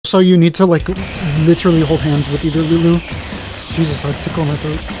so you need to like literally hold hands with either Lulu. Jesus, I tickle my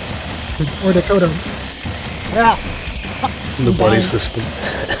throat. Or Dakota. Yeah. The buddy system.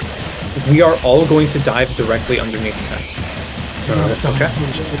 We are all going to dive directly underneath the tent. Alright. Okay.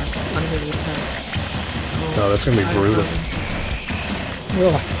 Under the tent. Oh, that's gonna be brutal.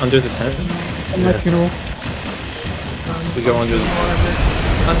 Under the tent? It's my funeral. We go under the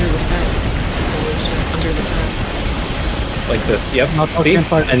Under the tent. Under the tent. like this. Yep. Not See?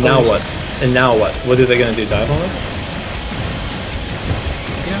 campfire And now closed. what? And now what? What are they gonna do? Dive on us?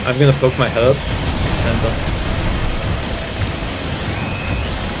 Yeah. I'm gonna poke my head up. Hands up.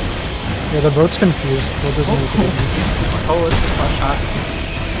 Yeah, the boat's confused. Boat doesn't know what to do. It's a pot shot.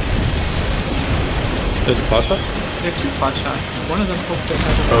 There's a pot shot? There are 2 pot shots. One of them poked their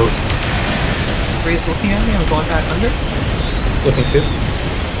head up. Oh, Bree's looking at me. I'm going back under. Looking two.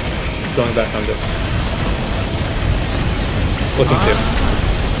 Going back under. Looking two.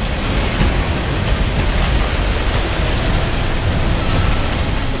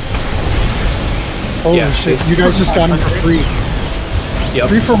 Holy Yeah, shit, see? you guys just got him for free. Yep.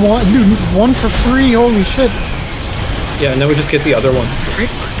 3 for 1, dude, 1 for free, holy shit. Yeah, and then we just get the other one.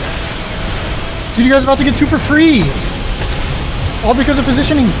 Dude, you guys about to get 2 for free. All because of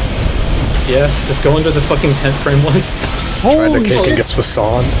positioning. Yeah, just go under the fucking tent frame one. tried to Holy kick and shit. gets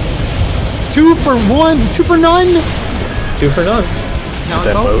facade. 2 for 1, 2 for none. 2 for none. Now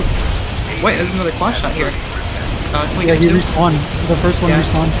That go. boat. Wait, there's another quad shot here. Can we Yeah, get he 2? respawned. The first one Yeah.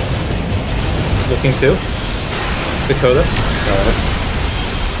 respawned. Looking two. Dakota.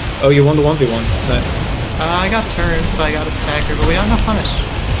 Oh, you won the 1v1. Nice. I got turned, but I got a stagger, but we don't have punish.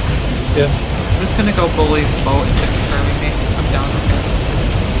 Yeah. I'm just gonna go bully the boat into confirming me. I'm down with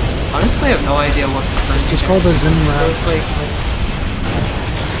it. Honestly, I have no idea what confirmed It's called a Zim It Rat. was like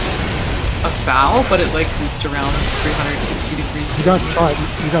a foul, but it like looped around 360 degrees. You got shot.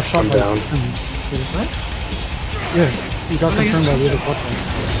 You got shot I'm by down. What? Yeah, you got What did I confirmed get? by the other quadrant.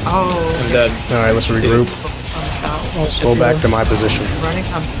 Oh, I'm okay. dead. Alright, let's regroup. Focus on the foul. Go back to my position. Running,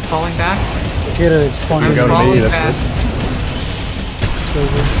 I'm falling back. Takeda spawned You in. go to me, falling that's back. good.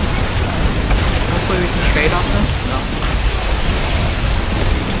 Over. Hopefully we can trade off this. No.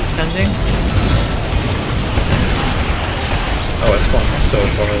 Descending. Oh, I spawned so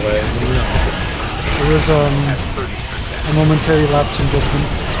far away. There was a momentary lapse in judgment.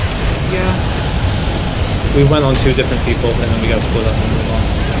 Yeah. We went on 2 different people and then we got split up and we lost.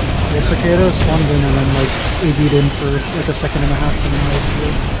 Yeah, Takeda spawned in and then like AB'd in for like a second and a half and then I was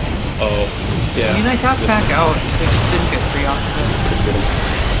through. Oh, yeah. I mean, I got back out. They just didn't get free off of it. Couldn't get him.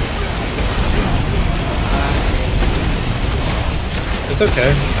 It's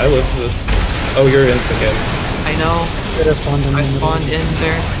okay. I lived this. Oh, you're in Cicada. I know. Takeda spawned in. I the middle. spawned in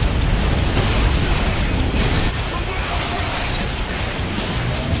there.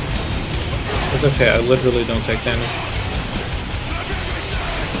 It's okay. I literally don't take damage.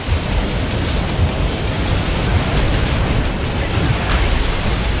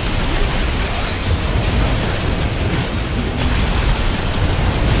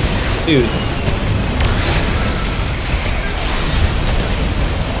 Dude.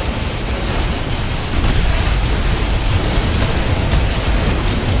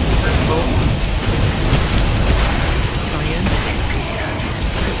 Boat. Coming in.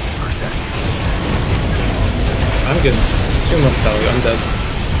 I'm good. 2 months value. I'm dead.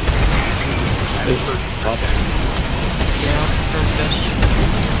 It's awesome. Yeah, firm fish.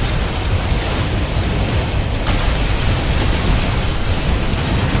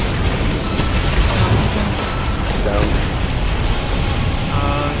 Down.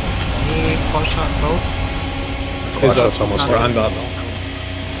 It's me, quad shot boat. Who's That's up? almost Or done. I'm up.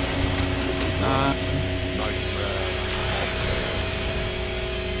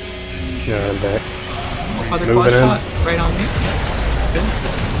 Yeah, I'm back. Other Moving quad in. shot right on me. Good.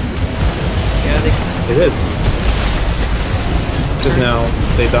 Yeah, they can. It is. Because now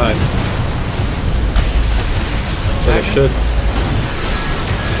they died. So they Stagger. should.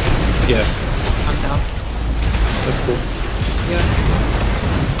 Yeah, I'm down. that's cool. Yeah.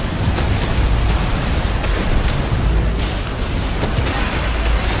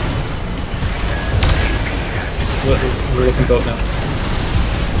 We're looking boat now.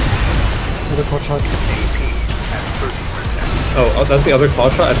 Another quad shot. Oh, that's the other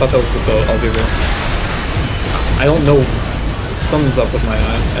quad shot? I thought that was the boat, I'll be real. I don't know. Something's up with my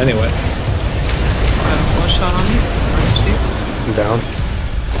eyes. Anyway. I have a quad shot on me. RC. I'm down.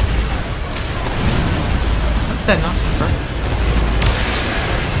 That not confirmed.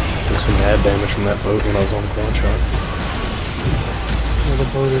 Took some mad damage from that boat when I was on quad shot. Yeah, the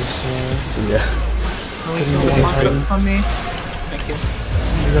boat is Yeah. Can we Didn't go know quad what shots on me? Thank you.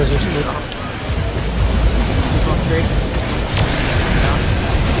 You guys are still This is 1-3. Down.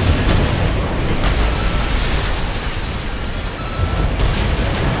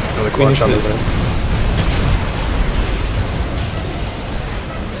 Another quad shot to- over there.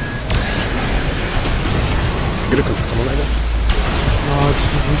 Get a confirm on that guy.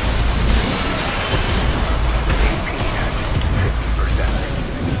 excuse me.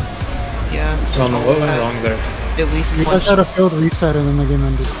 Yeah. I don't know what went wrong there. At least You one guys had a failed reset and then the game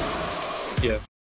ended. Yeah.